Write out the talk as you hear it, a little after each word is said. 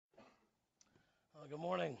Good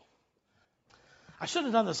morning. I should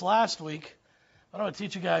have done this last week. I want to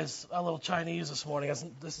teach you guys a little Chinese this morning.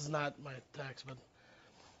 This is not my text,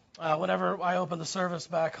 but whenever I open the service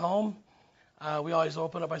back home, we always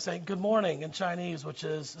open up by saying good morning in Chinese,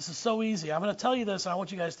 this is so easy. I'm going to tell you this, and I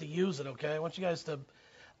want you guys to use it, okay? I want you guys to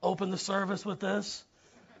open the service with this.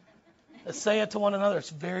 Let's say it to one another. It's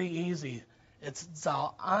very easy. It's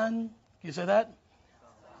Zao An. Can you say that?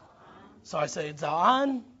 So I say Zao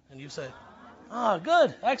An, and you say,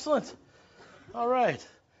 good, excellent. All right.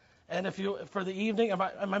 And if you, for the evening, am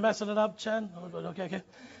I messing it up, Chen? Okay.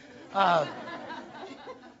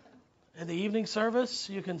 In the evening service,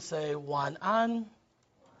 you can say Wan An.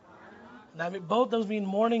 Both those mean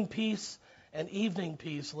morning peace and evening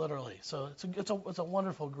peace, literally. So it's a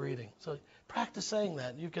wonderful greeting. So practice saying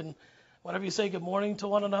that. You can, whenever you say good morning to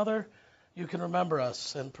one another, you can remember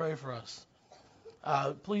us and pray for us.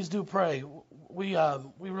 Please do pray. We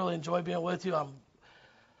really enjoy being with you.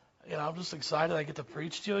 I'm just excited I get to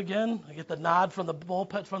preach to you again. I get the nod from the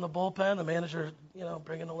bullpen. The manager,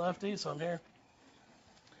 bringing the lefty, so I'm here.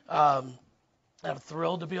 I'm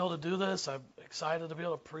thrilled to be able to do this. I'm excited to be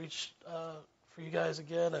able to preach for you guys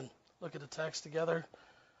again and look at the text together.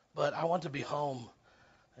 But I want to be home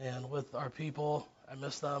and with our people. I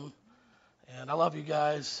miss them, and I love you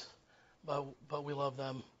guys, but we love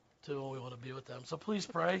them too, and we want to be with them. So please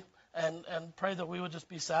pray. And pray that we would just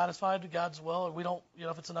be satisfied with God's will. Or we don't,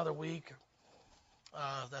 if it's another week,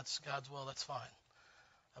 that's God's will, that's fine.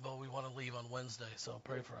 But we want to leave on Wednesday, so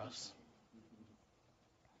pray for us.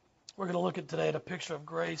 We're going to look at today at a picture of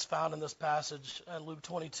grace found in this passage in Luke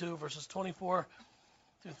 22, verses 24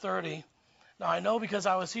 through 30. Now, I know because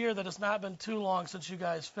I was here that it's not been too long since you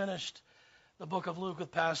guys finished the book of Luke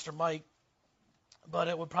with Pastor Mike, but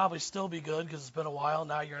it would probably still be good because it's been a while.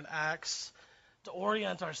 Now you're in Acts, to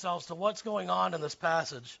orient ourselves to what's going on in this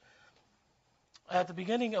passage. At the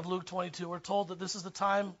beginning of Luke 22, we're told that this is the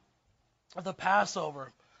time of the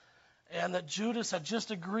Passover, and that Judas had just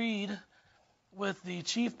agreed with the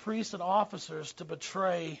chief priests and officers to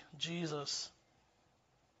betray Jesus.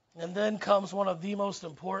 And then comes one of the most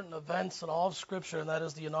important events in all of Scripture, and that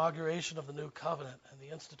is the inauguration of the new covenant and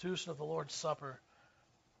the institution of the Lord's Supper.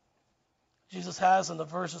 Jesus has, in the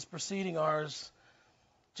verses preceding ours,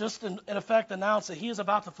 just in effect announced that he is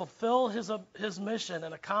about to fulfill his mission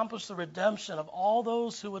and accomplish the redemption of all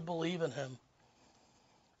those who would believe in him.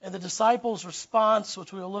 And the disciples' response,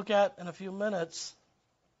 which we will look at in a few minutes,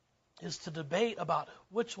 is to debate about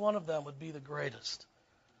which one of them would be the greatest.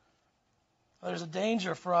 There's a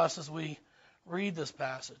danger for us as we read this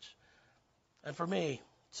passage, and for me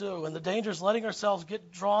too. And the danger is letting ourselves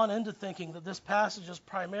get drawn into thinking that this passage is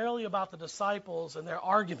primarily about the disciples and their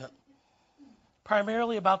argument,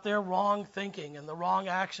 primarily about their wrong thinking and the wrong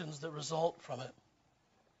actions that result from it.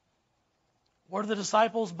 Were the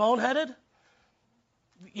disciples boneheaded?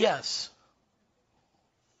 Yes.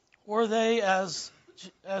 Were they, as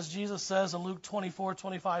Jesus says in Luke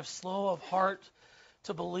 24:25, slow of heart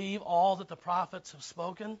to believe all that the prophets have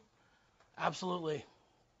spoken? Absolutely.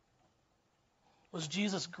 Was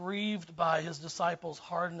Jesus grieved by his disciples'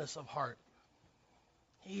 hardness of heart?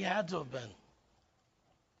 He had to have been.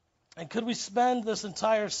 And could we spend this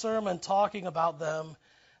entire sermon talking about them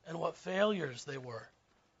and what failures they were?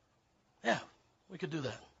 Yeah, we could do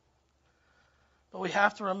that. But we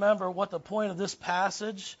have to remember what the point of this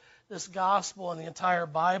passage, this gospel, and the entire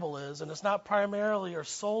Bible is. And it's not primarily or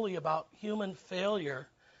solely about human failure,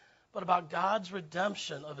 but about God's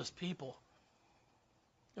redemption of his people.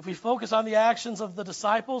 If we focus on the actions of the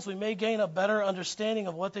disciples, we may gain a better understanding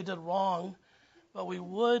of what they did wrong, but we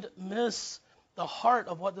would miss the heart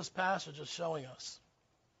of what this passage is showing us.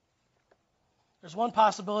 There's one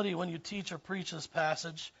possibility when you teach or preach this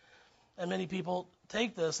passage, and many people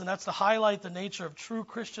take this, and that's to highlight the nature of true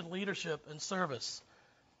Christian leadership and service,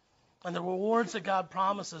 and the rewards that God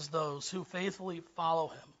promises those who faithfully follow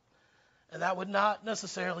him. And that would not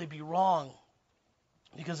necessarily be wrong,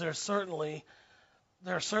 because there are certainly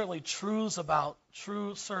truths about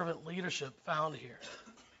true servant leadership found here.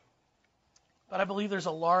 But I believe there's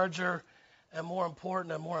a larger and more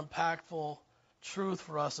important and more impactful truth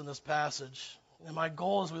for us in this passage. And my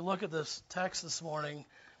goal as we look at this text this morning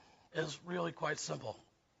is really quite simple.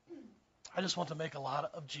 I just want to make a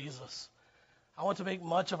lot of Jesus. I want to make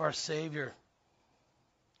much of our Savior.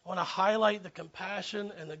 I want to highlight the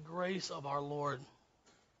compassion and the grace of our Lord.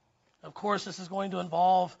 Of course, this is going to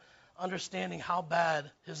involve understanding how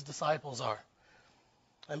bad his disciples are,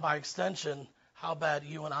 and by extension, how bad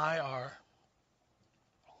you and I are.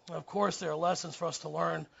 Of course, there are lessons for us to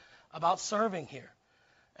learn about serving here,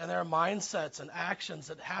 and there are mindsets and actions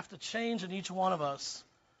that have to change in each one of us.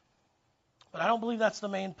 But I don't believe that's the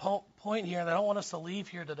main point here, and I don't want us to leave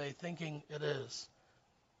here today thinking it is.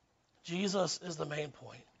 Jesus is the main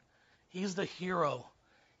point. He's the hero.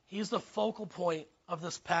 He's the focal point of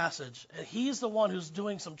this passage, and he's the one who's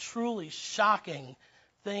doing some truly shocking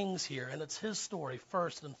things here, and it's his story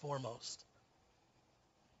first and foremost.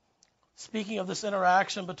 Speaking of this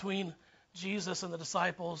interaction between Jesus and the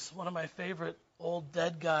disciples, one of my favorite old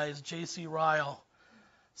dead guys, J.C. Ryle,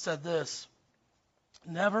 said this: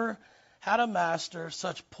 "Never had a master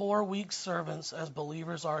such poor, weak servants as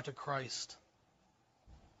believers are to Christ,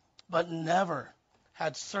 but never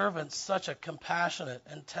had servants such a compassionate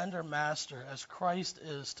and tender master as Christ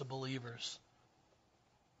is to believers."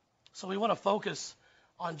 So we want to focus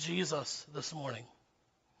on Jesus this morning.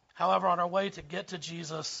 However, on our way to get to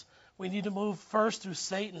Jesus, we need to move first through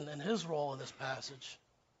Satan and his role in this passage,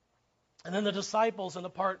 and then the disciples and the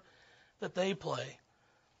part that they play.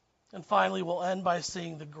 And finally, we'll end by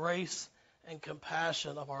seeing the grace and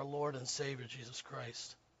compassion of our Lord and Savior, Jesus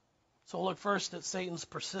Christ. So we'll look first at Satan's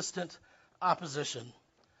persistent opposition.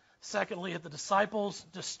 Secondly, at the disciples'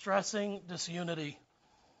 distressing disunity.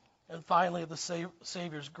 And finally, at the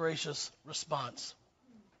Savior's gracious response.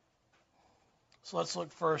 So let's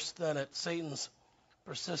look first then at Satan's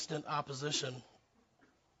persistent opposition.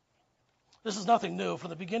 This is nothing new. From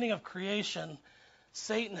the beginning of creation,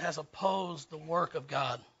 Satan has opposed the work of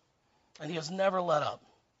God, and he has never let up.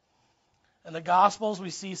 In the Gospels, we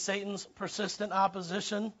see Satan's persistent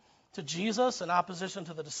opposition to Jesus and opposition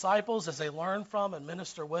to the disciples as they learn from and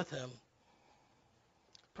minister with him.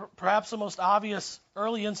 Perhaps the most obvious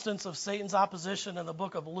early instance of Satan's opposition in the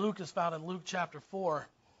book of Luke is found in Luke chapter 4,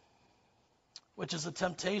 which is the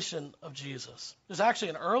temptation of Jesus. There's actually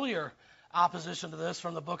an earlier opposition to this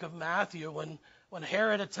from the book of Matthew when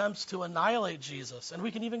Herod attempts to annihilate Jesus. And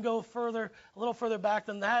we can even go a little further back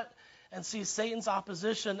than that and see Satan's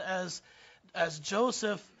opposition as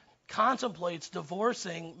Joseph contemplates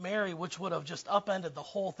divorcing Mary, which would have just upended the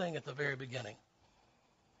whole thing at the very beginning.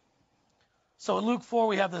 So in Luke 4,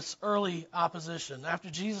 we have this early opposition. After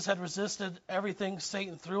Jesus had resisted everything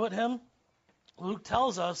Satan threw at him, Luke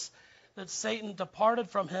tells us that Satan departed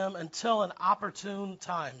from him until an opportune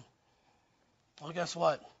time. Well, guess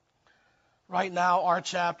what? Right now, our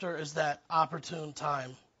chapter is that opportune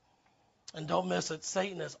time. And don't miss it,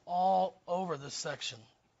 Satan is all over this section.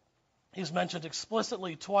 He's mentioned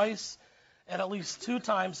explicitly twice, and at least 2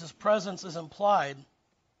 times his presence is implied.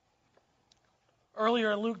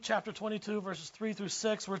 Earlier in Luke chapter 22, verses 3 through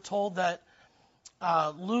 6, we're told that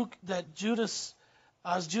Judas,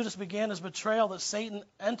 as Judas began his betrayal, that Satan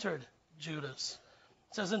entered Judas.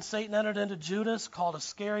 It says, "And Satan entered into Judas, called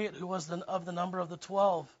Iscariot, who was of the number of the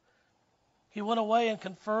 12. He went away and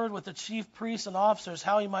conferred with the chief priests and officers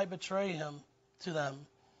how he might betray him to them.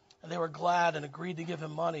 And they were glad and agreed to give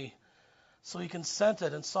him money. So he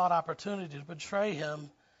consented and sought opportunity to betray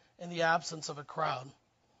him in the absence of a crowd."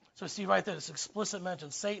 So you see right there, this explicit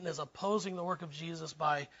mention. Satan is opposing the work of Jesus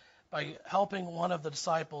by helping one of the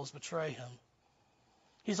disciples betray him.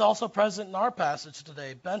 He's also present in our passage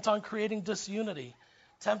today, bent on creating disunity,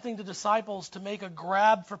 tempting the disciples to make a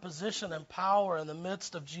grab for position and power in the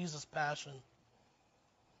midst of Jesus' passion.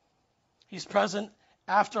 He's present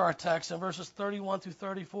after our text in verses 31 through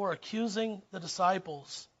 34, accusing the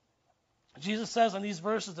disciples. Jesus says in these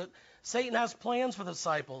verses that Satan has plans for the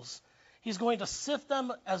disciples. He's going to sift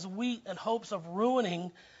them as wheat in hopes of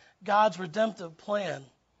ruining God's redemptive plan.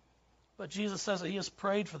 But Jesus says that he has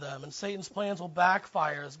prayed for them, and Satan's plans will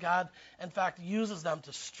backfire as God, in fact, uses them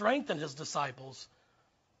to strengthen his disciples.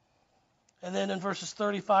 And then in verses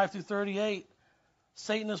 35 through 38,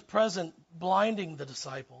 Satan is present, blinding the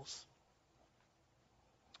disciples.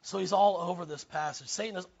 So he's all over this passage.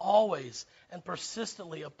 Satan is always and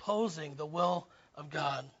persistently opposing the will of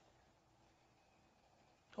God.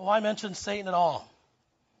 Why mention Satan at all?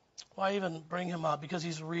 Why even bring him up? Because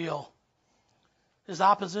he's real. His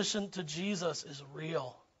opposition to Jesus is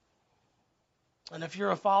real. And if you're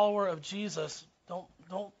a follower of Jesus,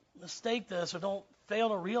 don't mistake this or don't fail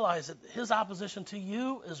to realize that his opposition to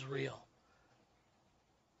you is real.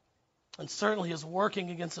 And certainly his working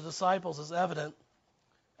against the disciples is evident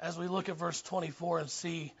as we look at verse 24 and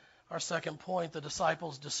see our second point, the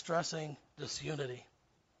disciples' distressing disunity.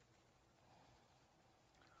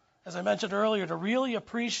 As I mentioned earlier, to really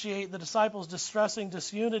appreciate the disciples' distressing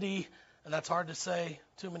disunity, and that's hard to say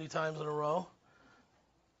too many times in a row,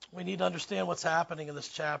 we need to understand what's happening in this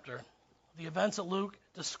chapter. The events that Luke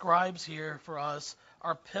describes here for us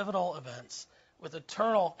are pivotal events with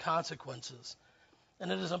eternal consequences,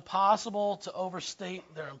 and it is impossible to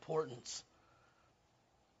overstate their importance.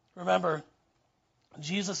 Remember,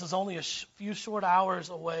 Jesus is only a few short hours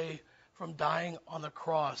away from dying on the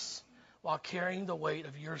cross while carrying the weight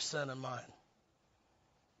of your sin and mine.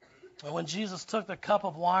 And when Jesus took the cup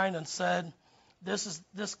of wine and said,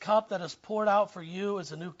 this cup that is poured out for you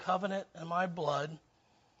is a new covenant in my blood,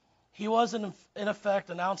 he was in effect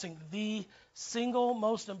announcing the single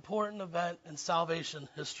most important event in salvation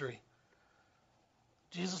history.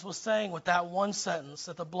 Jesus was saying with that one sentence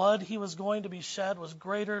that the blood he was going to be shed was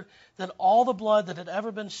greater than all the blood that had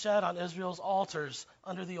ever been shed on Israel's altars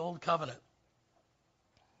under the old covenant.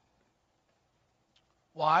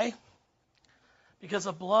 Why? Because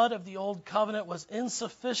the blood of the old covenant was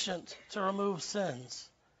insufficient to remove sins.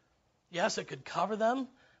 Yes, it could cover them,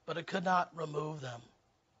 but it could not remove them.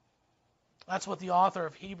 That's what the author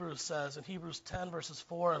of Hebrews says in Hebrews 10, verses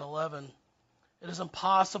 4 and 11. It is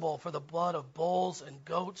impossible for the blood of bulls and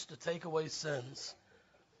goats to take away sins.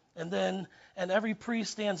 And every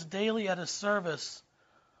priest stands daily at his service,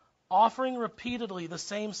 offering repeatedly the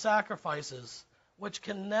same sacrifices, which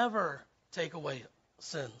can never take away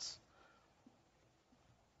sins.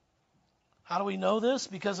 How do we know this?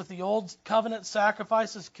 Because if the old covenant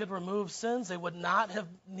sacrifices could remove sins, they would not have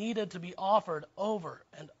needed to be offered over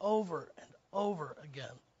and over and over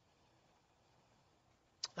again.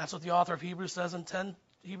 That's what the author of Hebrews says in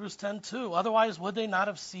Hebrews 10:2. Otherwise, would they not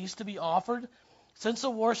have ceased to be offered? Since the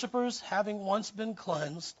worshippers, having once been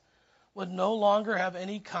cleansed, would no longer have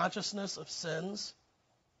any consciousness of sins.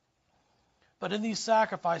 But in these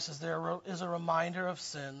sacrifices, there is a reminder of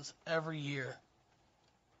sins every year.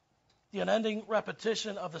 The unending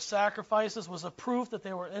repetition of the sacrifices was a proof that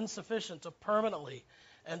they were insufficient to permanently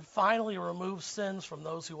and finally remove sins from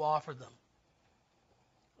those who offered them.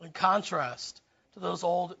 In contrast to those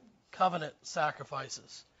old covenant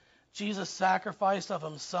sacrifices, Jesus' sacrifice of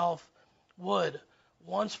himself would,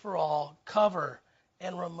 once for all, cover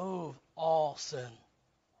and remove all sin.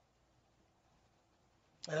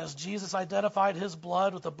 And as Jesus identified his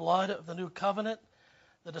blood with the blood of the new covenant,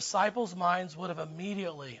 the disciples' minds would have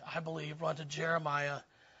immediately, I believe, run to Jeremiah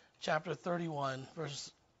chapter 31,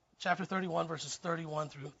 verses 31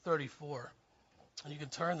 through 34. And you can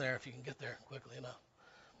turn there if you can get there quickly enough.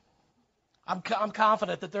 I'm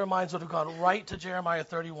confident that their minds would have gone right to Jeremiah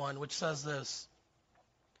 31, which says this: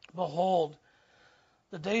 Behold,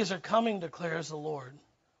 the days are coming, declares the Lord,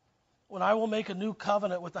 when I will make a new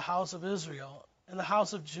covenant with the house of Israel and the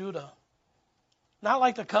house of Judah. Not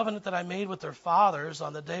like the covenant that I made with their fathers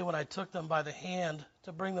on the day when I took them by the hand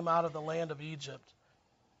to bring them out of the land of Egypt,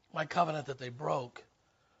 my covenant that they broke,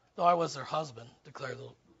 though I was their husband,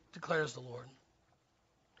 declares the Lord.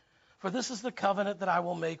 For this is the covenant that I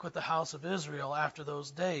will make with the house of Israel after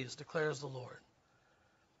those days, declares the Lord.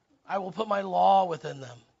 I will put my law within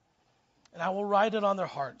them, and I will write it on their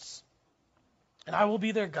hearts, and I will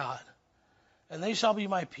be their God, and they shall be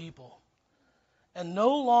my people. And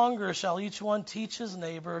no longer shall each one teach his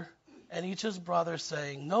neighbor and each his brother,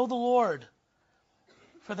 saying, Know the Lord,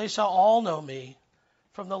 for they shall all know me,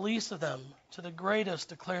 from the least of them to the greatest,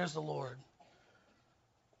 declares the Lord.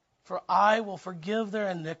 For I will forgive their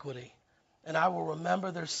iniquity, and I will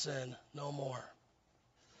remember their sin no more.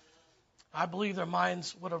 I believe their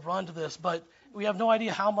minds would have run to this, but we have no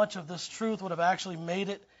idea how much of this truth would have actually made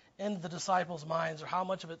it into the disciples' minds, or how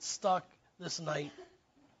much of it stuck this night.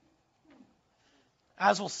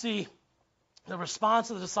 As we'll see, the response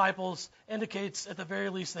of the disciples indicates at the very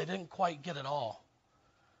least they didn't quite get it all.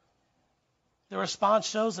 The response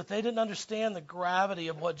shows that they didn't understand the gravity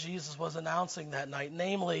of what Jesus was announcing that night,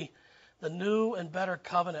 namely the new and better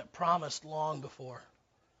covenant promised long before.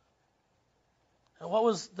 And what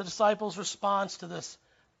was the disciples' response to this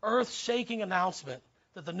earth-shaking announcement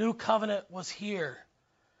that the new covenant was here?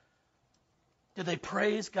 Did they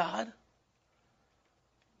praise God?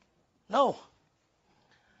 No.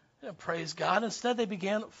 They didn't praise God. Instead, they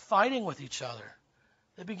began fighting with each other.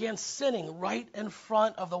 They began sinning right in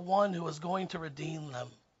front of the one who was going to redeem them.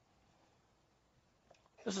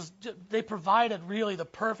 They provided really the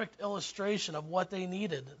perfect illustration of what they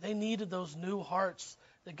needed. They needed those new hearts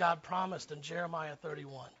that God promised in Jeremiah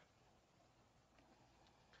 31.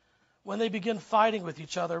 When they begin fighting with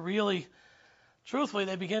each other, really, truthfully,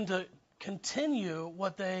 they begin to continue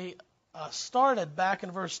what they started back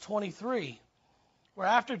in verse 23. Where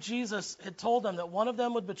after Jesus had told them that one of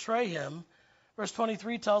them would betray him, verse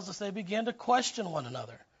 23 tells us they began to question one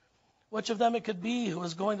another, which of them it could be who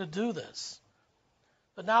was going to do this.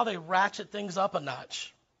 But now they ratchet things up a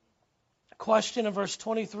notch. Question in verse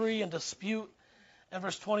 23 and dispute in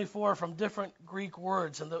verse 24 from different Greek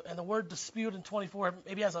words. And the word dispute in 24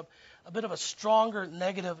 maybe has a bit of a stronger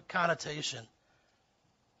negative connotation.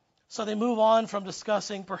 So they move on from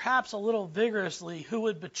discussing perhaps a little vigorously who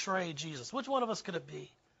would betray Jesus. Which one of us could it be?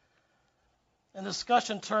 And the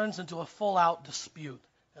discussion turns into a full-out dispute,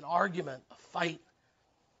 an argument, a fight.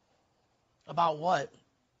 About what?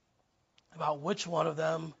 About which one of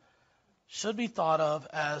them should be thought of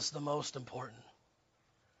as the most important.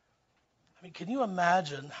 I mean, can you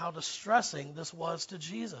imagine how distressing this was to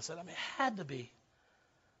Jesus? I mean, it had to be.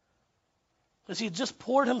 Because he had just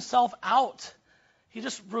poured himself out. He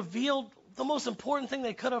just revealed the most important thing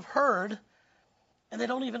they could have heard, and they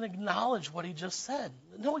don't even acknowledge what he just said.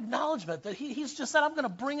 No acknowledgement that he's just said, I'm going to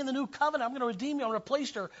bring in the new covenant. I'm going to redeem you. I'm going to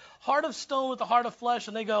replace your heart of stone with the heart of flesh.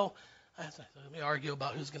 And they go, let me argue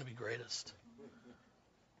about who's going to be greatest.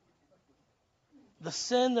 The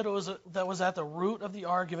sin that was at the root of the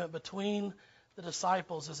argument between the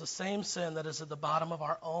disciples is the same sin that is at the bottom of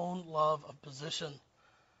our own love of position,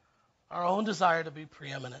 our own desire to be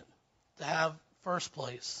preeminent, to have first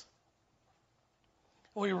place.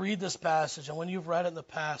 When we read this passage, and when you've read it in the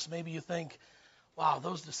past, maybe you think, wow,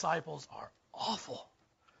 those disciples are awful.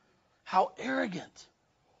 How arrogant,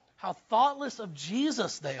 how thoughtless of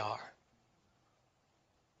Jesus they are.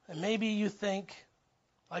 And maybe you think,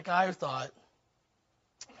 like I thought,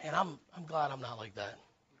 and I'm glad I'm not like that.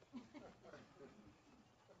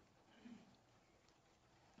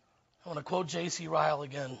 I want to quote J.C. Ryle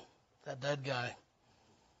again, that dead guy.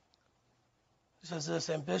 He says this,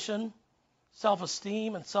 ambition,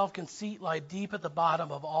 self-esteem, and self-conceit lie deep at the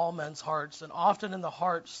bottom of all men's hearts, and often in the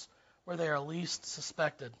hearts where they are least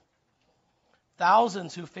suspected.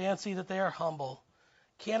 Thousands who fancy that they are humble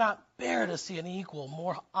cannot bear to see an equal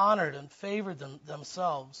more honored and favored than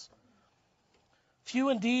themselves. Few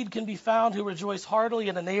indeed can be found who rejoice heartily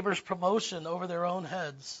in a neighbor's promotion over their own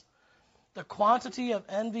heads. The quantity of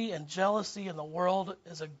envy and jealousy in the world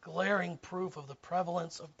is a glaring proof of the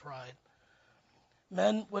prevalence of pride.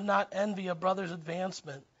 Men would not envy a brother's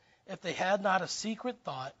advancement if they had not a secret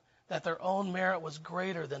thought that their own merit was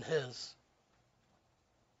greater than his.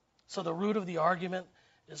 So the root of the argument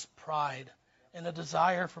is pride and a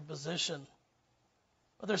desire for position.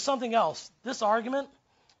 But there's something else. This argument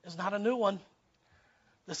is not a new one.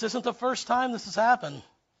 This isn't the first time this has happened.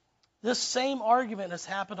 This same argument has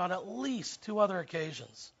happened on at least two other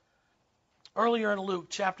occasions. Earlier in Luke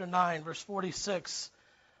chapter 9, verse 46,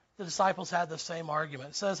 the disciples had the same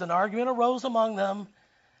argument. It says, an argument arose among them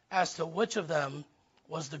as to which of them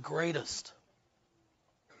was the greatest.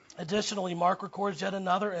 Additionally, Mark records yet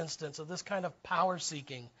another instance of this kind of power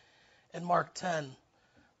seeking in Mark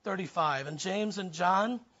 10:35. And James and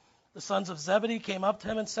John, the sons of Zebedee, came up to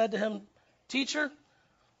him and said to him, Teacher,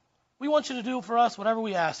 we want you to do for us whatever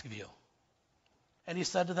we ask of you. And he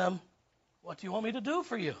said to them, what do you want me to do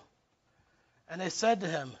for you? And they said to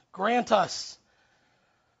him, grant us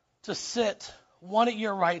to sit one at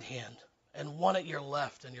your right hand and one at your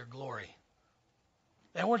left in your glory.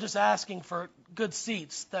 They weren't just asking for good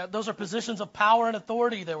seats. Those are positions of power and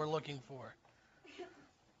authority they were looking for.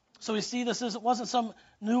 So we see this wasn't some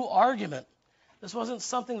new argument. This wasn't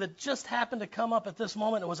something that just happened to come up at this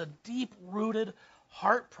moment. It was a deep-rooted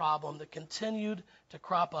heart problem that continued to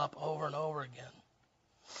crop up over and over again.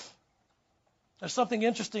 There's something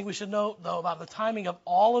interesting we should note, though, about the timing of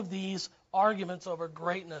all of these arguments over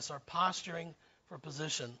greatness or posturing for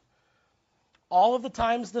position. All of the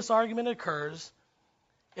times this argument occurs,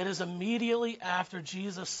 it is immediately after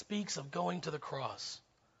Jesus speaks of going to the cross.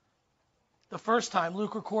 The first time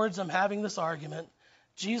Luke records them having this argument,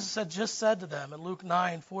 Jesus had just said to them in Luke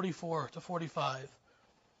 9:44-45,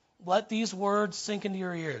 let these words sink into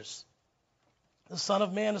your ears. The Son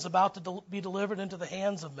of Man is about to be delivered into the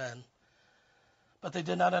hands of men. But they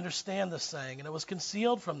did not understand this saying, and it was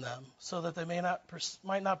concealed from them, so that they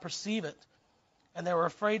might not perceive it. And they were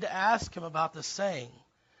afraid to ask him about this saying.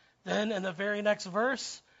 Then in the very next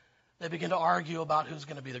verse, they begin to argue about who's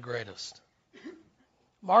going to be the greatest.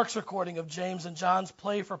 Mark's recording of James and John's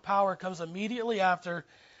play for power comes immediately after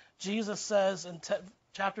Jesus says in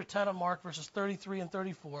chapter 10 of Mark, verses 33 and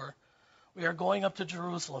 34, we are going up to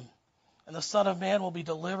Jerusalem, and the Son of Man will be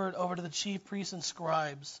delivered over to the chief priests and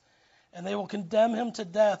scribes, and they will condemn him to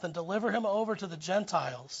death and deliver him over to the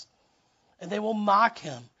Gentiles. And they will mock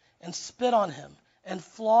him and spit on him and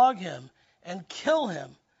flog him and kill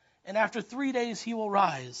him. And after 3 days he will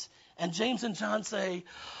rise. And James and John say,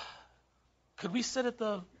 could we sit at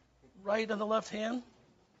the right and the left hand?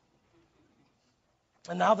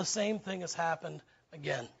 And now the same thing has happened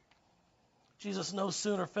again. Jesus no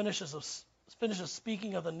sooner finishes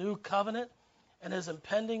speaking of the new covenant and his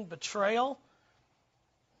impending betrayal.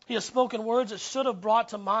 He has spoken words that should have brought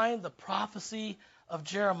to mind the prophecy of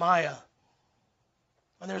Jeremiah.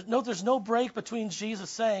 And there's no break between Jesus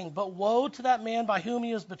saying, but woe to that man by whom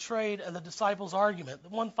he is betrayed, and the disciples' argument. The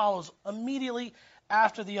one follows immediately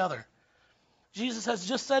after the other. Jesus has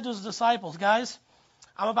just said to his disciples, guys,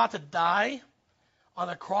 I'm about to die on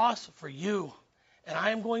a cross for you. And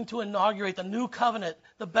I am going to inaugurate the new covenant,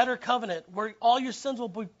 the better covenant, where all your sins will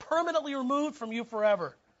be permanently removed from you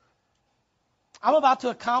forever. I'm about to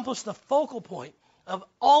accomplish the focal point of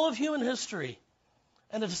all of human history.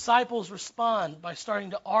 And the disciples respond by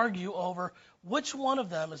starting to argue over which one of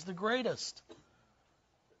them is the greatest.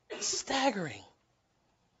 It's staggering.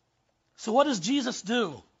 So what does Jesus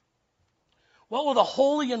do? What will the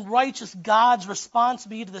holy and righteous God's response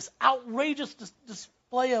be to this outrageous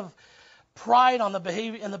display of pride on the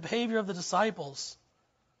behavior of the disciples?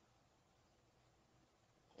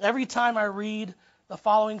 Every time I read the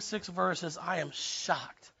following 6 verses, I am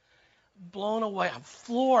shocked, blown away. I'm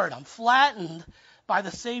floored. I'm flattened by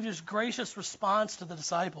the Savior's gracious response to the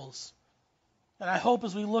disciples. And I hope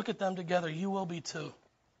as we look at them together, you will be too.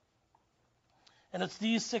 And it's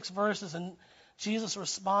these 6 verses and Jesus'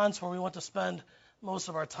 response where we want to spend most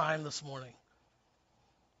of our time this morning.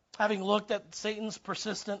 Having looked at Satan's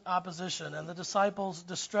persistent opposition and the disciples'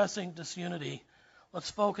 distressing disunity, let's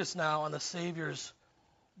focus now on the Savior's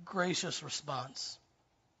gracious response.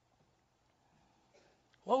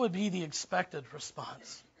 What would be the expected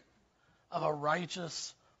response of a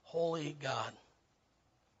righteous, holy God?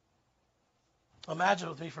 Imagine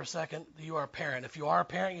with me for a second that you are a parent. If you are a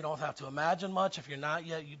parent, you don't have to imagine much. If you're not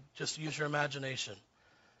yet, you just use your imagination.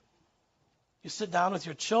 You sit down with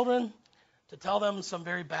your children to tell them some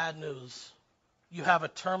very bad news. You have a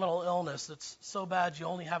terminal illness that's so bad you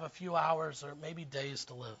only have a few hours or maybe days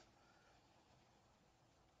to live.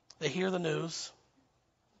 They hear the news.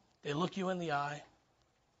 They look you in the eye.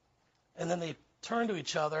 And then they turn to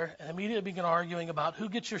each other and immediately begin arguing about who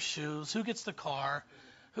gets your shoes, who gets the car,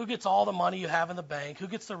 who gets all the money you have in the bank, who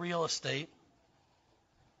gets the real estate.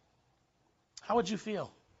 How would you feel?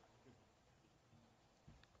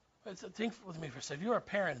 Think with me for a second. If you were a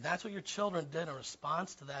parent and that's what your children did in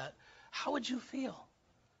response to that, how would you feel?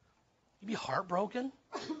 You'd be heartbroken.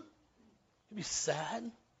 You'd be sad.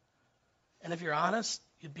 And if you're honest,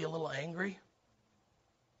 you'd be a little angry.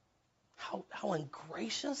 How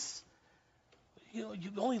ungracious. You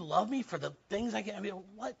only love me for the things I get. I mean,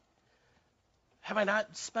 what? Have I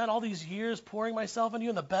not spent all these years pouring myself into you,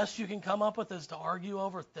 and the best you can come up with is to argue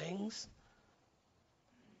over things?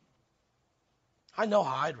 I know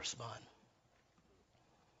how I'd respond.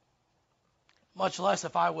 Much less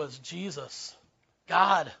if I was Jesus,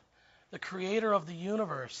 God, the creator of the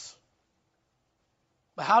universe.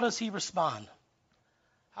 But how does he respond?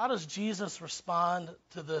 How does Jesus respond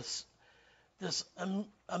to this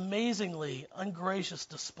amazingly ungracious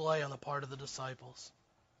display on the part of the disciples?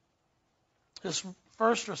 His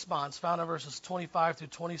first response, found in verses 25 through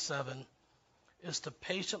 27, is to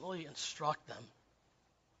patiently instruct them.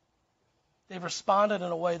 They've responded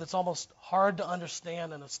in a way that's almost hard to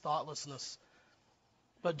understand in its thoughtlessness.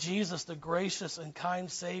 But Jesus, the gracious and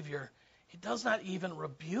kind Savior, he does not even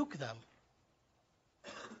rebuke them.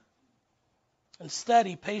 Instead,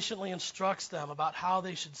 he patiently instructs them about how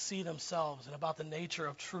they should see themselves and about the nature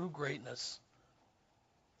of true greatness.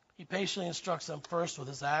 He patiently instructs them first with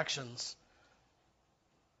his actions.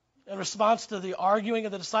 In response to the arguing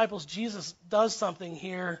of the disciples, Jesus does something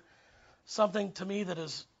here, something to me that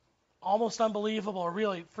is almost unbelievable, or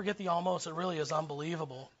really, forget the almost, it really is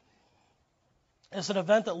unbelievable. It's an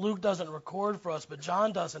event that Luke doesn't record for us, but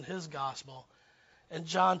John does in his gospel. In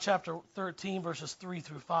John chapter 13, verses 3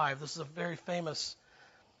 through 5, this is a very famous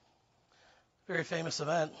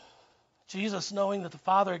event. Jesus, knowing that the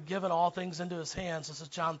Father had given all things into his hands, this is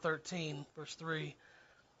John 13, verse 3,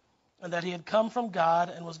 and that he had come from God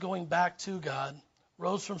and was going back to God,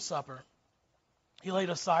 rose from supper. He laid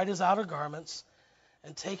aside his outer garments,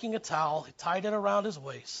 and taking a towel, he tied it around his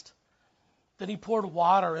waist. Then he poured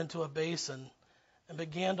water into a basin and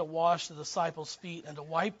began to wash the disciples' feet and to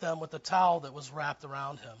wipe them with the towel that was wrapped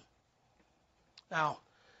around him. Now,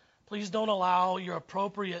 please don't allow your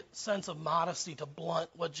appropriate sense of modesty to blunt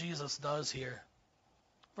what Jesus does here.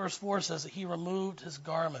 Verse 4 says that he removed his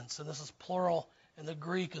garments, and this is plural in the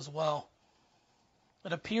Greek as well.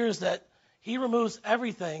 It appears that he removes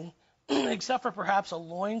everything except for perhaps a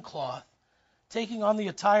loincloth, taking on the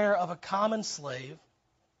attire of a common slave.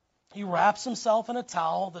 He wraps himself in a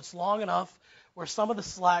towel that's long enough where some of the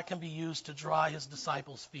slack can be used to dry his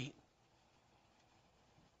disciples' feet.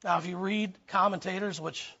 Now, if you read commentators,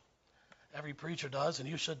 which every preacher does, and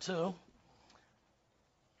you should too,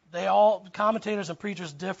 commentators and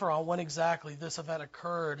preachers differ on when exactly this event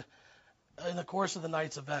occurred in the course of the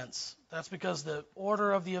night's events. That's because the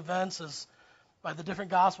order of the events is, by the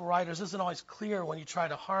different gospel writers, isn't always clear when you try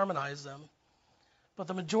to harmonize them. But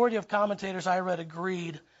the majority of commentators I read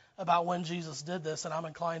agreed about when Jesus did this, and I'm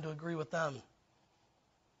inclined to agree with them.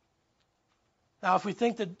 Now, if we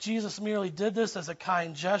think that Jesus merely did this as a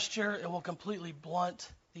kind gesture, it will completely blunt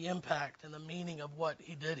the impact and the meaning of what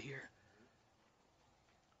he did here.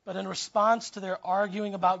 But in response to their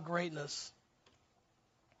arguing about greatness,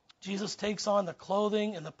 Jesus takes on the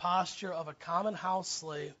clothing and the posture of a common house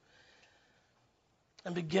slave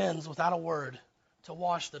and begins, without a word, to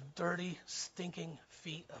wash the dirty, stinking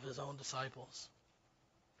feet of his own disciples.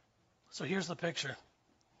 So here's the picture.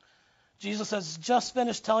 Jesus has just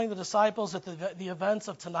finished telling the disciples that the events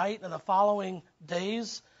of tonight and the following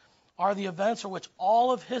days are the events for which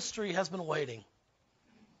all of history has been waiting.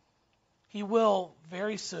 He will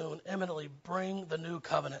very soon, imminently, bring the new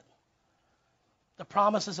covenant. The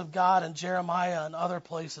promises of God in Jeremiah and other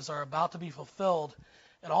places are about to be fulfilled,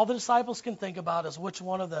 and all the disciples can think about is which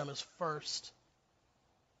one of them is first.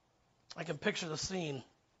 I can picture the scene,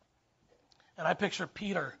 and I picture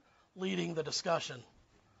Peter leading the discussion.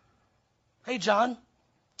 Hey, John,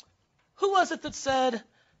 who was it that said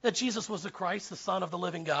that Jesus was the Christ, the Son of the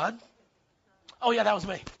living God? Oh, yeah, that was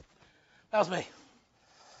me. That was me.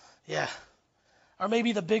 Yeah. Or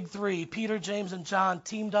maybe the big three, Peter, James, and John,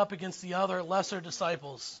 teamed up against the other lesser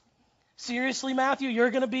disciples. Seriously, Matthew, you're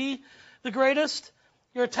going to be the greatest?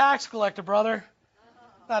 You're a tax collector, brother.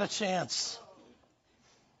 Not a chance.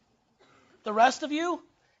 The rest of you?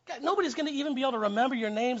 God, nobody's going to even be able to remember your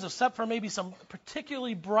names except for maybe some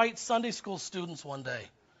particularly bright Sunday school students one day.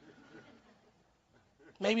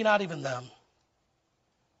 Maybe not even them.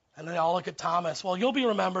 And they all look at Thomas. Well, you'll be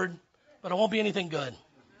remembered, but it won't be anything good.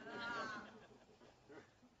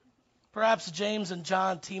 Perhaps James and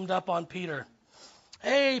John teamed up on Peter.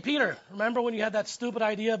 Hey, Peter, remember when you had that stupid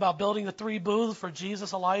idea about building the 3 booths for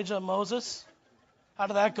Jesus, Elijah, and Moses? How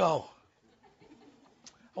did that go?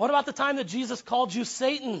 What about the time that Jesus called you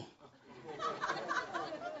Satan?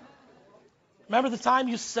 Remember the time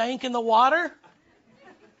you sank in the water?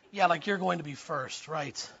 Yeah, like you're going to be first,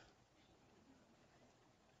 right?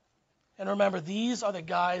 And remember, these are the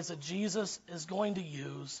guys that Jesus is going to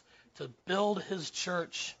use to build his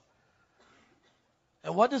church.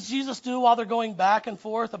 And what does Jesus do while they're going back and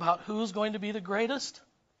forth about who's going to be the greatest?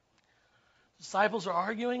 Disciples are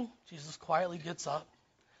arguing. Jesus quietly gets up,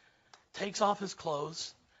 takes off his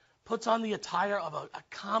clothes, puts on the attire of a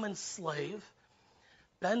common slave,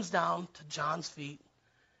 bends down to John's feet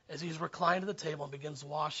as he's reclined at the table and begins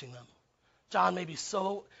washing them. John may be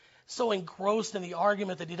so engrossed in the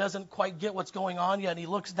argument that he doesn't quite get what's going on yet, and he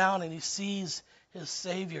looks down and he sees his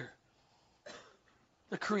Savior,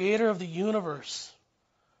 the creator of the universe,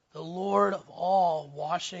 the Lord of all,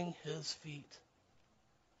 washing his feet.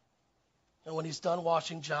 And when he's done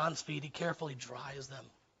washing John's feet, he carefully dries them.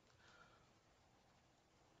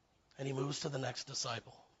 And he moves to the next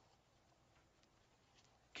disciple.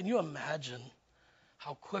 Can you imagine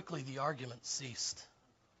how quickly the argument ceased?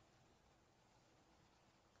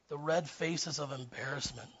 The red faces of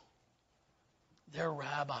embarrassment. Their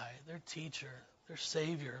rabbi, their teacher, their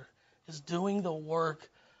Savior is doing the work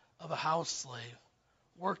of a house slave,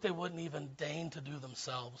 work they wouldn't even deign to do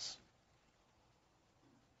themselves.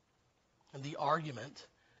 And the argument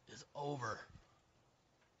is over.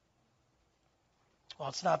 While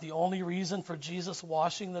it's not the only reason for Jesus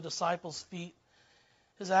washing the disciples' feet,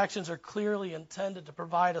 his actions are clearly intended to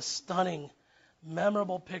provide a stunning,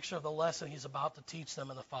 memorable picture of the lesson he's about to teach them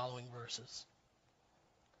in the following verses.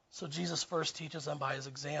 So Jesus first teaches them by his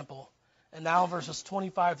example. And now verses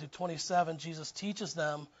 25 through 27, Jesus teaches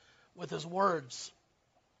them with his words.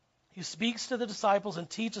 He speaks to the disciples and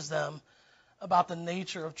teaches them about the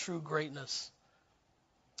nature of true greatness.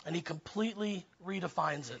 And he completely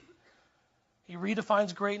redefines it. He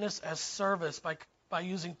redefines greatness as service by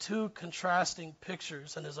using 2 contrasting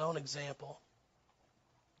pictures in his own example.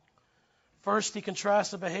 First, he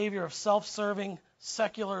contrasts the behavior of self-serving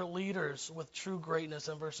secular leaders with true greatness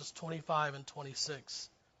in verses 25 and 26.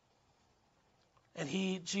 And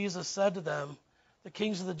Jesus said to them, the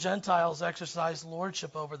kings of the Gentiles exercise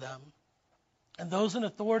lordship over them, and those in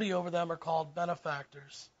authority over them are called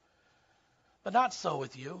benefactors. But not so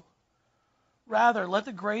with you. Rather, let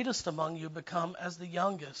the greatest among you become as the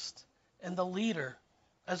youngest, and the leader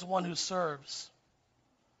as one who serves.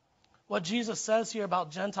 What Jesus says here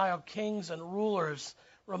about Gentile kings and rulers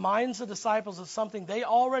reminds the disciples of something they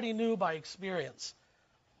already knew by experience.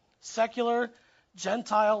 Secular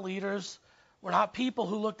Gentile leaders were not people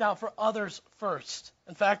who looked out for others first.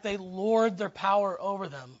 In fact, they lord their power over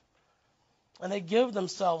them. And they give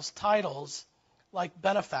themselves titles like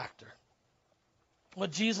benefactor.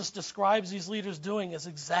 What Jesus describes these leaders doing is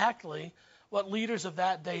exactly what leaders of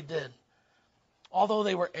that day did. Although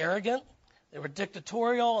they were arrogant, they were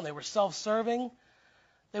dictatorial, and they were self-serving,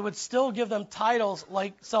 they would still give them titles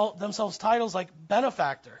themselves titles like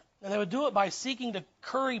benefactor. And they would do it by seeking to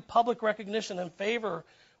curry public recognition and favor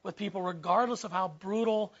with people regardless of how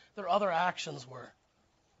brutal their other actions were.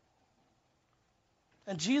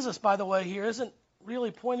 And Jesus, by the way, here isn't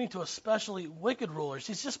really pointing to especially wicked rulers.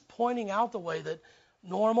 He's just pointing out the way that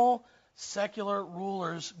normal, secular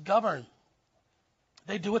rulers govern.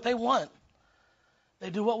 They do what they want. They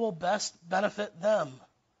do what will best benefit them.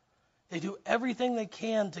 They do everything they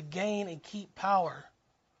can to gain and keep power.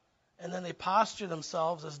 And then they posture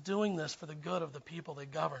themselves as doing this for the good of the people they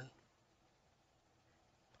govern.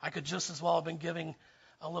 I could just as well have been giving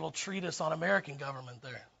a little treatise on American government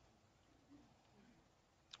there.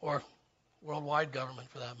 Or worldwide government,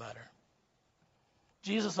 for that matter.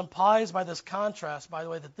 Jesus implies by this contrast, by the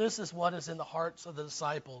way, that this is what is in the hearts of the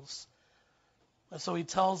disciples. And so he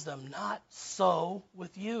tells them, not so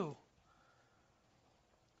with you.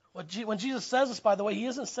 When Jesus says this, by the way, he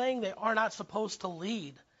isn't saying they are not supposed to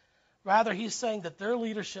lead. Rather, he's saying that their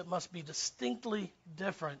leadership must be distinctly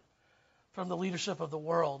different from the leadership of the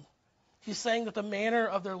world. He's saying that the manner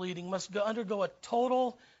of their leading must undergo a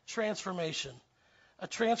total transformation. A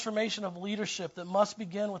transformation of leadership that must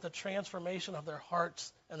begin with a transformation of their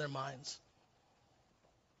hearts and their minds.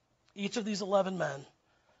 Each of these 11 men,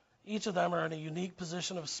 each of them are in a unique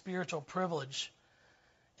position of spiritual privilege.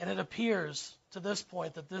 And it appears to this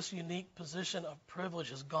point that this unique position of privilege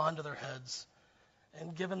has gone to their heads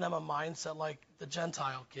and given them a mindset like the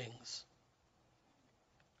Gentile kings.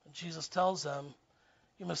 And Jesus tells them,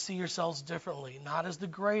 you must see yourselves differently, not as the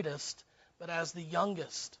greatest, but as the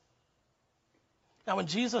youngest. Now when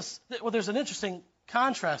there's an interesting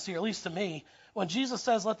contrast here, at least to me. When Jesus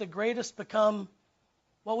says, let the greatest become,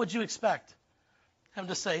 what would you expect him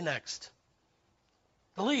to say next?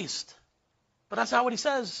 The least. But that's not what he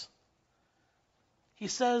says. He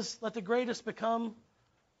says, let the greatest become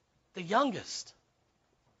the youngest.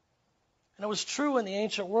 And it was true in the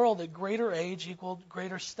ancient world that greater age equaled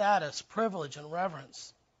greater status, privilege, and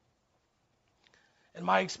reverence. In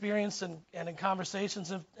my experience and in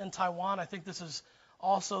conversations in Taiwan, I think this is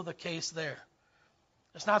also the case there.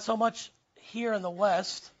 It's not so much here in the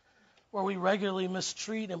West, where we regularly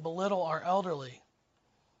mistreat and belittle our elderly.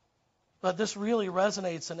 But this really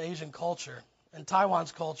resonates in Asian culture. In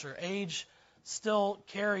Taiwan's culture, age still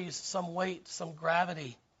carries some weight, some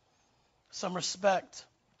gravity, some respect.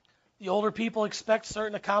 The older people expect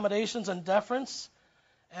certain accommodations and deference,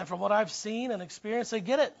 and from what I've seen and experienced, they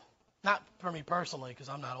get it. Not for me personally, because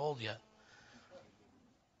I'm not old yet.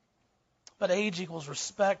 But age equals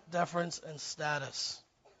respect, deference, and status.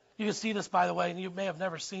 You can see this, by the way, and you may have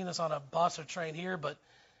never seen this on a bus or train here, but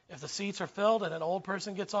if the seats are filled and an old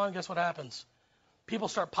person gets on, guess what happens? People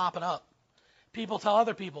start popping up. People tell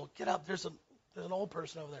other people, get up, there's an old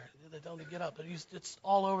person over there. They tell them to get up. It's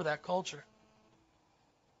all over that culture.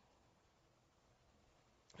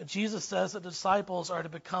 And Jesus says that the disciples are to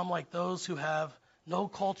become like those who have no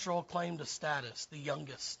cultural claim to status, the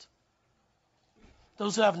youngest.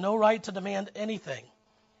 Those who have no right to demand anything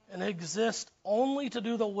and exist only to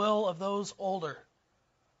do the will of those older.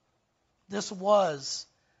 This was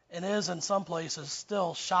and is in some places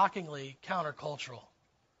still shockingly countercultural.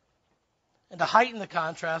 And to heighten the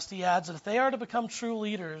contrast, he adds that if they are to become true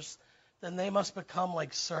leaders, then they must become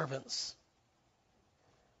like servants.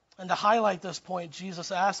 And to highlight this point,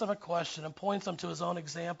 Jesus asks them a question and points them to his own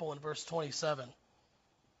example in verse 27.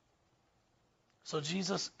 So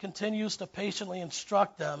Jesus continues to patiently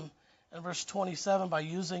instruct them in verse 27 by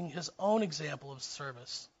using his own example of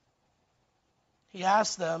service. He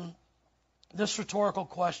asks them this rhetorical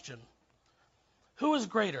question: who is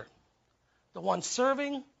greater, the one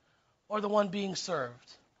serving or the one being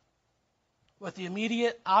served? With the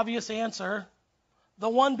immediate, obvious answer, the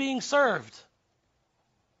one being served.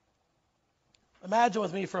 Imagine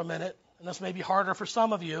with me for a minute, and this may be harder for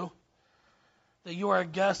some of you, that you are a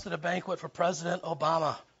guest at a banquet for President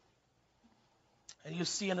Obama, and you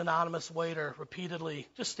see an anonymous waiter repeatedly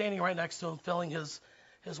just standing right next to him filling his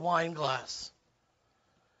wine glass.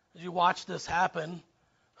 As you watch this happen,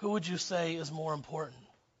 who would you say is more important?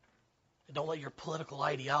 And don't let your political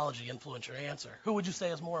ideology influence your answer. Who would you say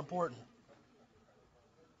is more important?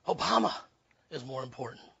 Obama is more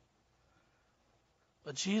important.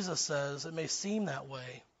 But Jesus says it may seem that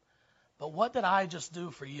way, but what did I just do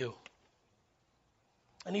for you?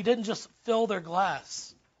 And he didn't just fill their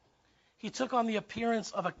glass. He took on the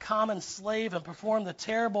appearance of a common slave and performed the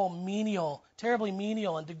terribly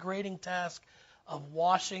menial and degrading task of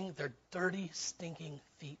washing their dirty, stinking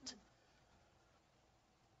feet.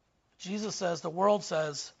 Jesus says, the world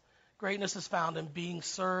says, Greatness is found in being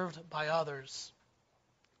served by others.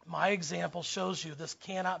 My example shows you this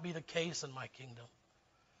cannot be the case in my kingdom.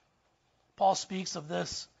 Paul speaks of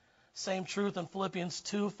this same truth in Philippians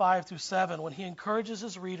 2:5-7, when he encourages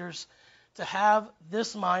his readers to have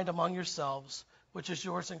this mind among yourselves, which is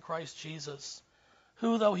yours in Christ Jesus,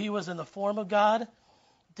 who, though he was in the form of God,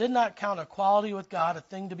 did not count equality with God a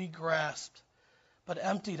thing to be grasped, but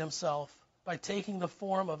emptied himself by taking the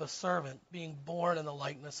form of a servant, being born in the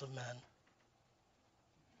likeness of men.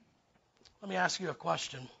 Let me ask you a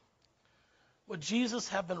question. Would Jesus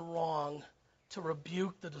have been wrong to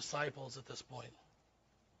rebuke the disciples at this point?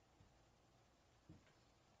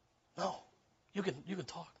 No. You can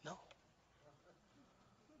talk. No.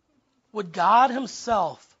 Would God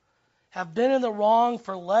himself have been in the wrong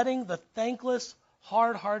for letting the thankless,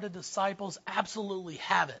 hard-hearted disciples absolutely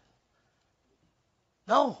have it?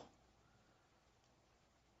 No.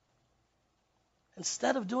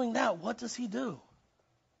 Instead of doing that, what does he do?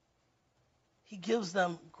 He gives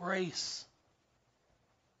them grace.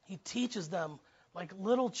 He teaches them like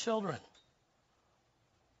little children.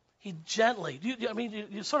 He gently,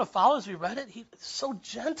 you sort of follow as we read it? He's so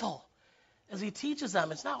gentle as he teaches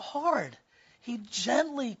them. It's not hard. He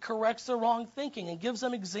gently corrects their wrong thinking and gives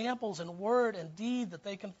them examples in word and deed that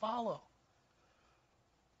they can follow.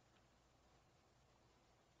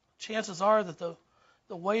 Chances are that the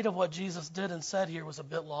weight of what Jesus did and said here was a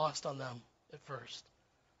bit lost on them at first.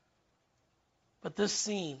 But this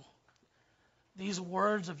scene, these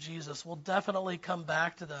words of Jesus will definitely come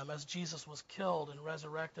back to them as Jesus was killed and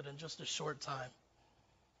resurrected in just a short time.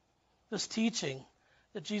 This teaching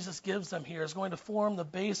that Jesus gives them here is going to form the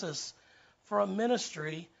basis for a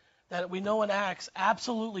ministry that we know in Acts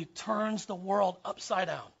absolutely turns the world upside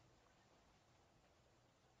down.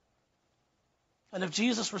 And if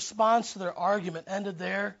Jesus' response to their argument ended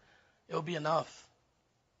there, it would be enough.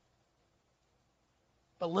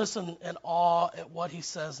 But listen in awe at what he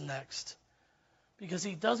says next. Because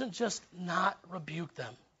he doesn't just not rebuke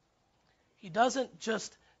them. He doesn't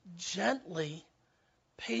just gently,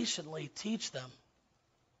 patiently teach them.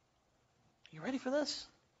 You ready for this?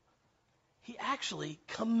 He actually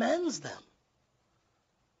commends them.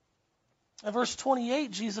 In verse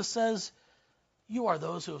 28, Jesus says, "You are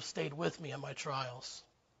those who have stayed with me in my trials."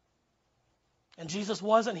 And Jesus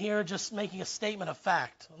wasn't here just making a statement of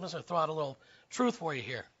fact. I'm just going to throw out a little truth for you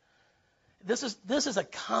here. This is a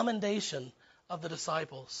commendation of the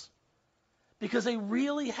disciples, because they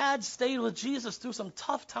really had stayed with Jesus through some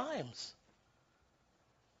tough times.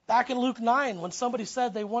 Back in Luke 9, when somebody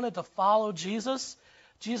said they wanted to follow Jesus,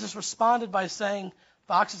 Jesus responded by saying,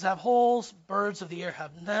 "Foxes have holes, birds of the air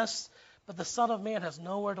have nests, but the Son of Man has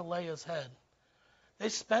nowhere to lay his head." They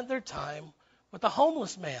spent their time with the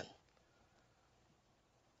homeless man,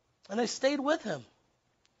 and they stayed with him.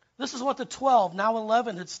 This is what the 12, now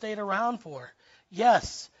 11, had stayed around for.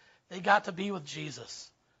 Yes, they got to be with Jesus.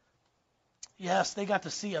 Yes, they got to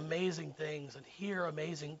see amazing things and hear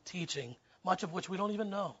amazing teaching, much of which we don't even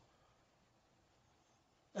know.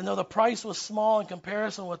 And though the price was small in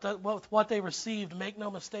comparison with what they received, make no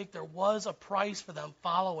mistake, there was a price for them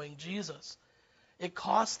following Jesus. It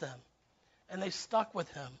cost them, and they stuck with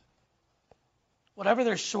him. Whatever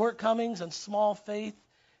their shortcomings and small faith,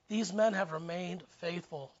 these men have remained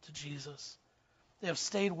faithful to Jesus. They have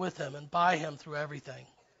stayed with him and by him through everything.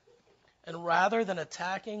 And rather than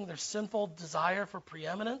attacking their sinful desire for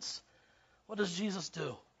preeminence, what does Jesus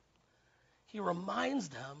do? He reminds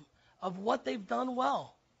them of what they've done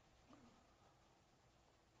well.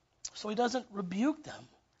 So he doesn't rebuke them.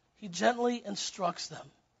 He gently instructs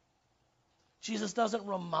them. Jesus doesn't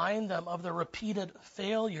remind them of their repeated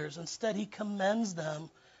failures. Instead, he commends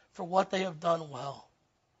them for what they have done well.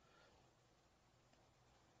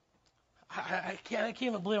 I can't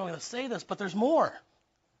even believe I'm going to say this, but there's more.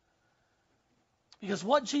 Because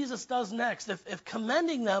what Jesus does next, if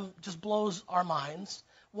commending them just blows our minds,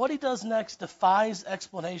 what he does next defies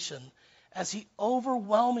explanation as he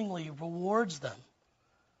overwhelmingly rewards them.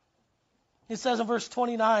 He says in verse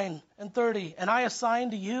 29 and 30, "And I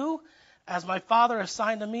assign to you, as my Father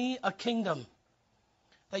assigned to me, a kingdom,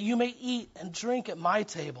 that you may eat and drink at my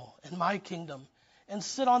table in my kingdom, and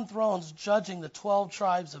sit on thrones judging the 12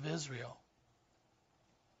 tribes of Israel."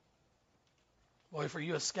 Boy, for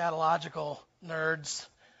you eschatological nerds,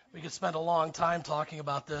 we could spend a long time talking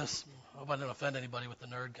about this. I hope I didn't offend anybody with the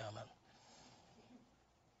nerd comment.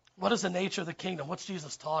 What is the nature of the kingdom? What's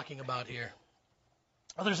Jesus talking about here?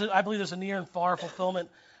 I believe there's a near and far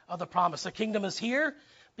fulfillment of the promise. The kingdom is here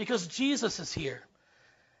because Jesus is here.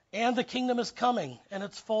 And the kingdom is coming in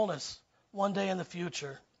its fullness one day in the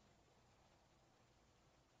future.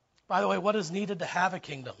 By the way, what is needed to have a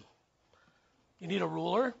kingdom? You need a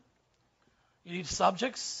ruler, you need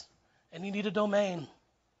subjects, and you need a domain.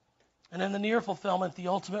 And in the near fulfillment, the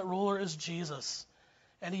ultimate ruler is Jesus.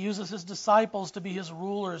 And he uses his disciples to be his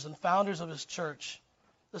rulers and founders of his church.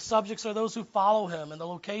 The subjects are those who follow him, and the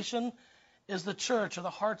location is the church, or the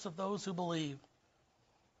hearts of those who believe.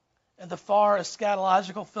 And the far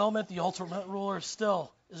eschatological fulfillment, the ultimate ruler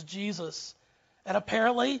still is Jesus. And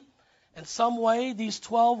apparently, in some way, these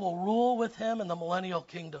 12 will rule with him in the millennial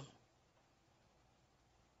kingdom.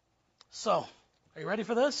 So, are you ready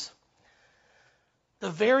for this? The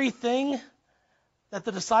very thing that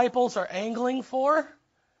the disciples are angling for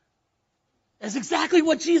is exactly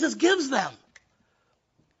what Jesus gives them.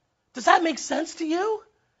 Does that make sense to you?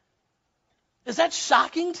 Is that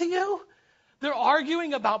shocking to you? They're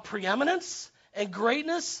arguing about preeminence and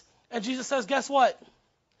greatness, and Jesus says, guess what?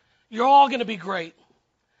 You're all going to be great.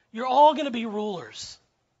 You're all going to be rulers.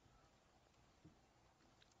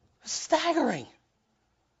 Staggering.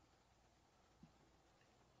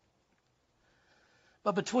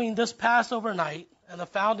 But between this Passover night and the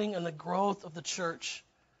founding and the growth of the church,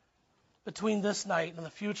 between this night and the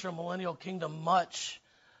future millennial kingdom, much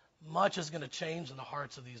is going to change in the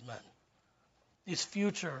hearts of these men, these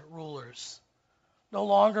future rulers. No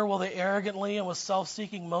longer will they arrogantly and with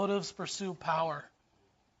self-seeking motives pursue power.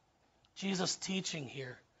 Jesus' teaching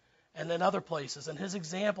here and in other places, and his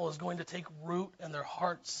example is going to take root in their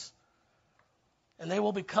hearts. And they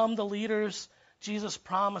will become the leaders Jesus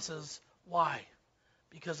promises. Why?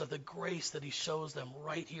 Because of the grace that he shows them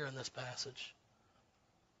right here in this passage.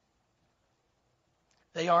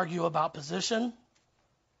 They argue about position.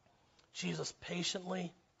 Jesus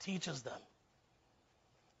patiently teaches them.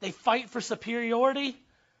 They fight for superiority.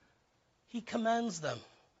 He commends them.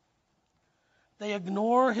 They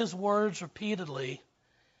ignore his words repeatedly,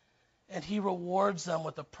 and he rewards them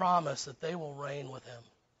with the promise that they will reign with him.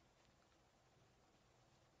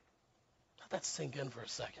 Let that sink in for a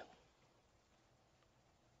second.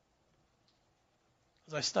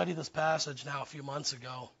 As I studied this passage now a few months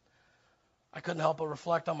ago, I couldn't help but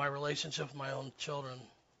reflect on my relationship with my own children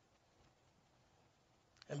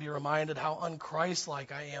and be reminded how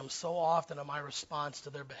un-Christ-like I am so often in my response to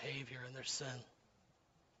their behavior and their sin.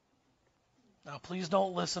 Now, please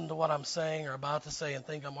don't listen to what I'm saying or about to say and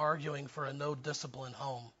think I'm arguing for a no-discipline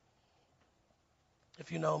home.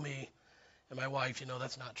 If you know me and my wife, you know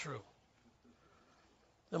that's not true.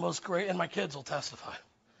 And my kids will testify.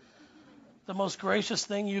 The most gracious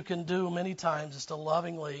thing you can do many times is to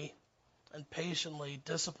lovingly and patiently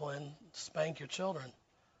discipline, spank your children.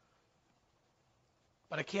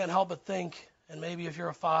 But I can't help but think, and maybe if you're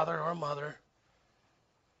a father or a mother,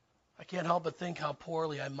 I can't help but think how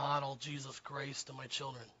poorly I model Jesus' grace to my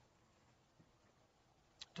children.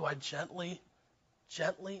 Do I gently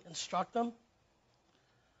instruct them?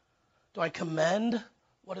 Do I commend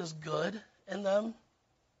what is good in them?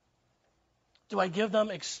 Do I give them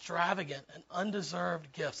extravagant and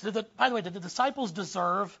undeserved gifts? By the way, did the disciples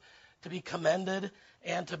deserve to be commended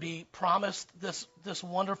and to be promised this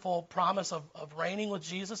wonderful promise of reigning with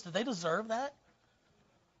Jesus? Did they deserve that?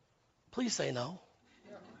 Please say no.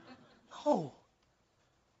 No.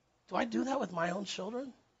 Do I do that with my own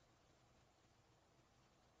children?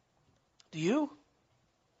 Do you?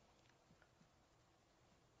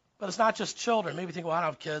 But it's not just children. Maybe you think, well, I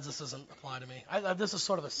don't have kids. This doesn't apply to me. This is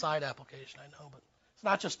sort of a side application, I know, but it's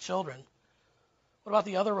not just children. What about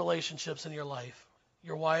the other relationships in your life?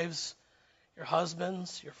 Your wives, your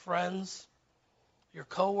husbands, your friends, your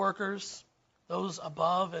co-workers, those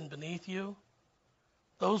above and beneath you,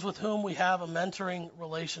 those with whom we have a mentoring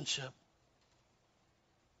relationship.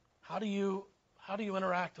 How do you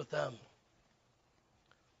interact with them?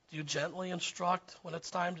 Do you gently instruct when it's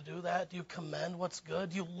time to do that? Do you commend what's good?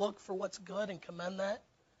 Do you look for what's good and commend that?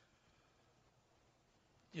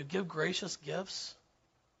 Do you give gracious gifts?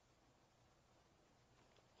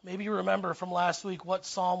 Maybe you remember from last week what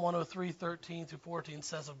Psalm 103:13 through 14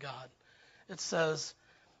 says of God. It says,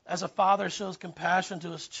 as a father shows compassion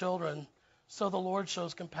to his children, so the Lord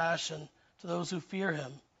shows compassion to those who fear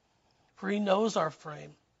him. For he knows our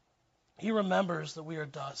frame. He remembers that we are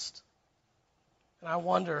dust. And I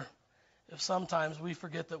wonder if sometimes we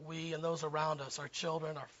forget that we and those around us, our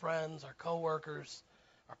children, our friends, our coworkers,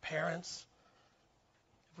 our parents,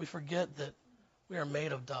 if we forget that we are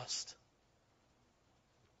made of dust.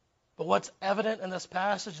 But what's evident in this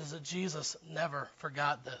passage is that Jesus never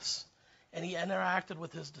forgot this, and he interacted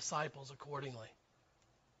with his disciples accordingly.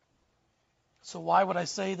 So why would I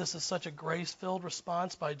say this is such a grace-filled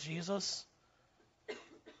response by Jesus?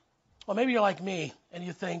 Well, maybe you're like me, and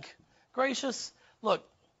you think, gracious? Look,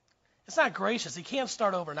 it's not gracious. He can't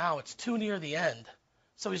start over now. It's too near the end.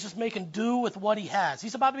 So he's just making do with what he has.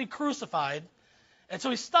 He's about to be crucified, and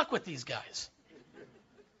so he's stuck with these guys.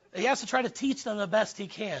 He has to try to teach them the best he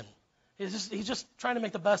can. He's just trying to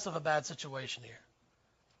make the best of a bad situation here.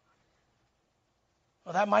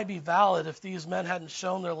 Well, that might be valid if these men hadn't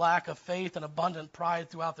shown their lack of faith and abundant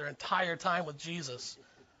pride throughout their entire time with Jesus.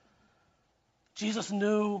 Jesus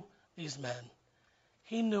knew these men.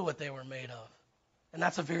 He knew what they were made of. And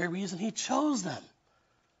that's the very reason he chose them.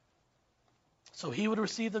 So he would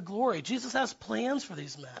receive the glory. Jesus has plans for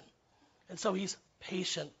these men. And so he's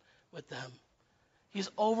patient with them. He's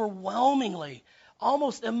overwhelmingly,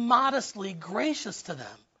 almost immodestly gracious to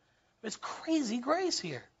them. It's crazy grace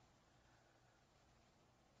here.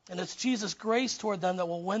 And it's Jesus' grace toward them that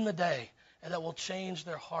will win the day and that will change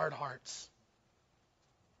their hard hearts.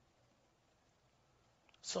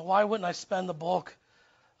 So why wouldn't I spend the bulk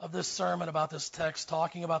of this sermon about this text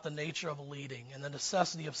talking about the nature of leading and the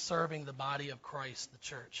necessity of serving the body of Christ, the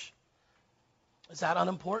church? Is that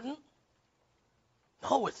unimportant?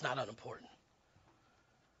 No, it's not unimportant.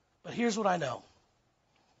 But here's what I know.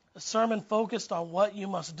 A sermon focused on what you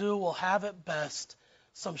must do will have at best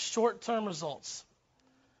some short-term results.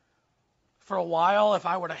 For a while, if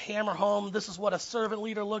I were to hammer home, this is what a servant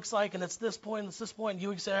leader looks like, and it's this point, and it's this point, and you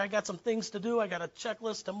would say, I got some things to do, I got a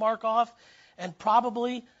checklist to mark off, and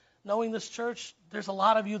probably, knowing this church, there's a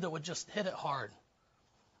lot of you that would just hit it hard.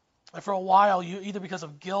 And for a while, you either because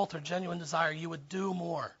of guilt or genuine desire, you would do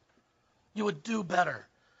more. You would do better.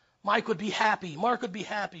 Mike would be happy. Mark would be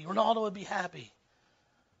happy. Ronaldo would be happy.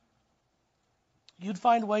 You'd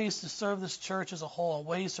find ways to serve this church as a whole, and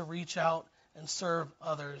ways to reach out and serve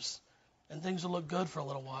others. And things will look good for a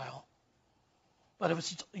little while. But if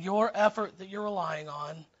it's your effort that you're relying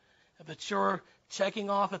on, if it's your checking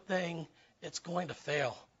off a thing, it's going to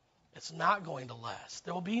fail. It's not going to last.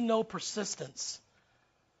 There will be no persistence.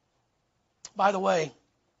 By the way,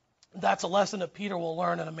 that's a lesson that Peter will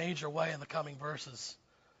learn in a major way in the coming verses.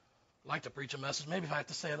 I'd like to preach a message. Maybe if I have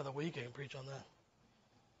to say another week, I can preach on that.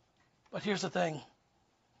 But here's the thing.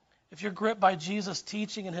 If you're gripped by Jesus'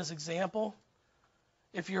 teaching and his example,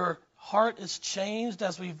 if your heart is changed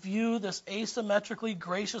as we view this asymmetrically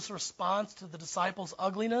gracious response to the disciples'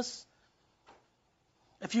 ugliness,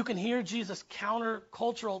 if you can hear Jesus'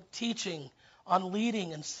 countercultural teaching on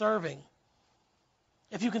leading and serving,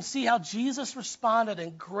 if you can see how Jesus responded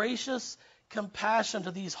in gracious compassion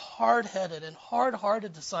to these hard-headed and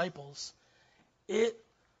hard-hearted disciples, it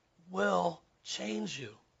will change you.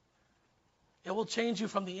 It will change you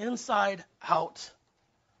from the inside out.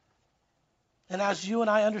 And as you and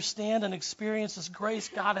I understand and experience this grace,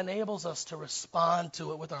 God enables us to respond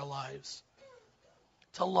to it with our lives,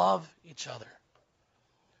 to love each other,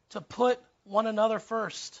 to put one another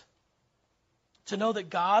first, to know that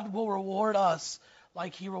God will reward us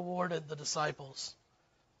like he rewarded the disciples.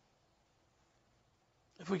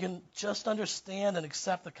 If we can just understand and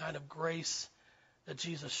accept the kind of grace that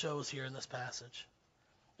Jesus shows here in this passage,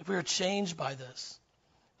 if we are changed by this,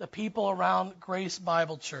 the people around Grace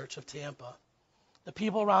Bible Church of Tampa, the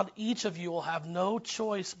people around each of you will have no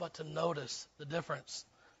choice but to notice the difference.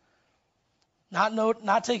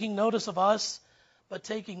 Not taking notice of us, but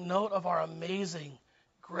taking note of our amazing,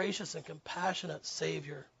 gracious, and compassionate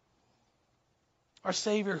Savior. Our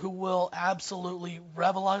Savior who will absolutely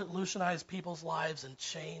revolutionize people's lives and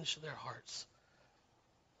change their hearts.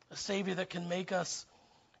 A Savior that can make us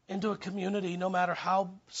into a community, no matter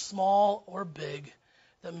how small or big,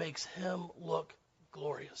 that makes him look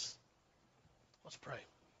glorious. Let's pray.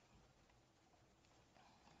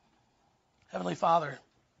 Heavenly Father,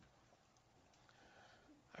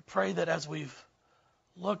 I pray that as we've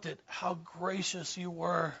looked at how gracious you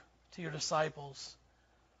were to your disciples,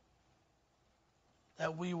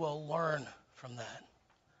 that we will learn from that.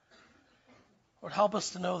 Lord, help us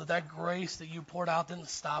to know that that grace that you poured out didn't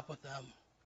stop with them.